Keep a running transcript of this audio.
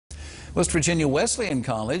West Virginia Wesleyan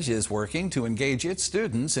College is working to engage its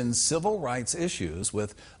students in civil rights issues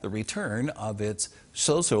with the return of its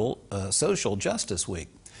Social Justice Week.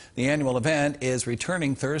 The annual event is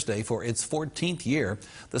returning Thursday for its 14th year.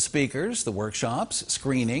 The speakers, the workshops,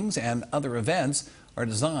 screenings, and other events are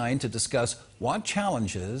designed to discuss what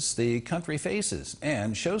challenges the country faces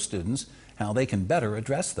and show students how they can better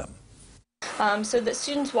address them. So that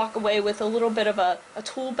students walk away with a little bit of a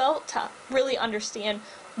tool belt to really understand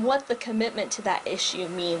what the commitment to that issue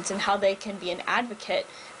means and how they can be an advocate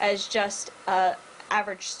as just an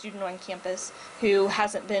average student on campus who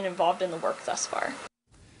hasn't been involved in the work thus far.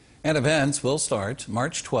 And events will start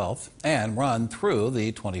March 12th and run through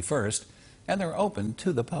the 21st, and they're open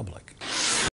to the public.